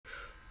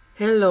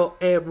Hello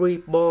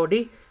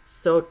everybody,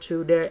 so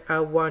today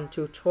I want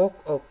to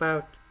talk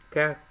about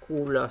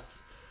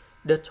calculus,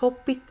 the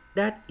topic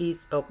that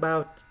is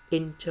about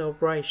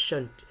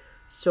integration.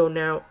 So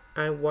now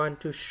I want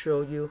to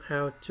show you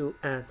how to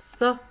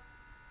answer.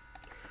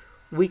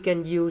 We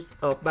can use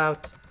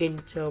about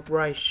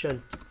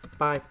integration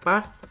by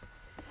parts.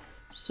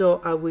 So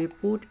I will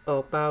put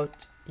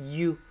about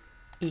u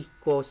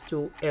equals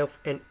to f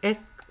and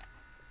s.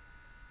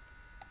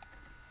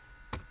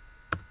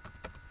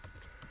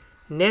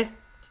 Next,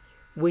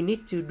 we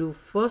need to do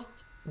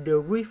first the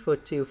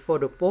derivative for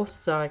the both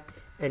sides,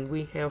 and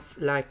we have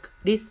like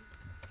this.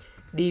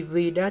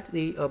 dv that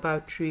is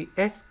about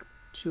 3s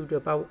to the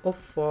power of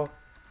 4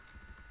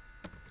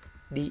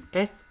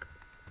 ds.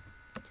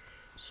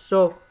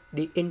 So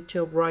the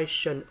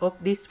integration of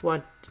this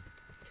one,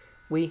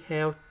 we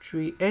have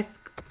 3s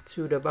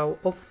to the power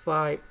of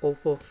 5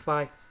 over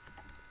 5.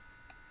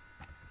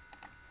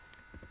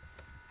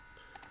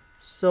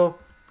 So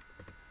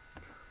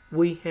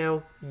we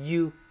have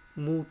u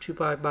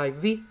multiplied by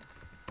v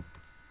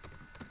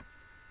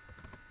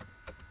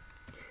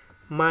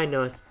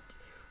minus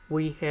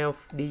we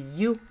have the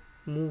u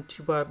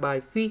multiplied by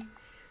v.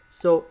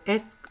 So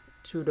s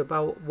to the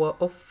power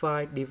of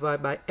 5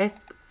 divided by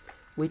s,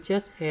 we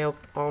just have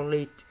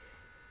only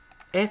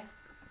s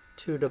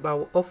to the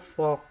power of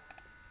 4.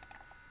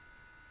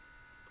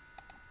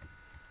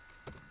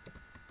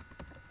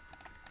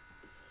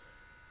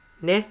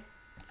 Next,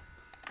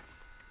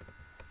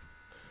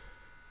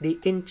 the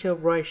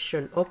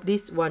integration of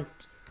this one,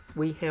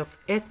 we have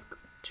s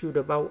to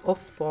the power of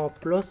 4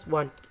 plus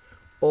 1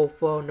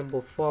 over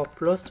number 4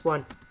 plus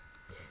 1,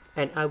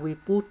 and I will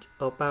put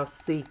about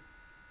c.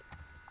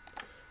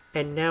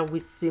 And now we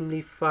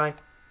simplify,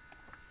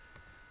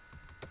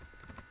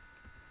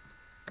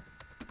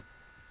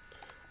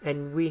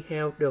 and we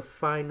have the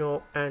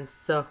final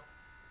answer.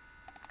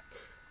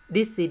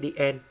 This is the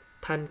end.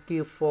 Thank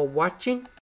you for watching.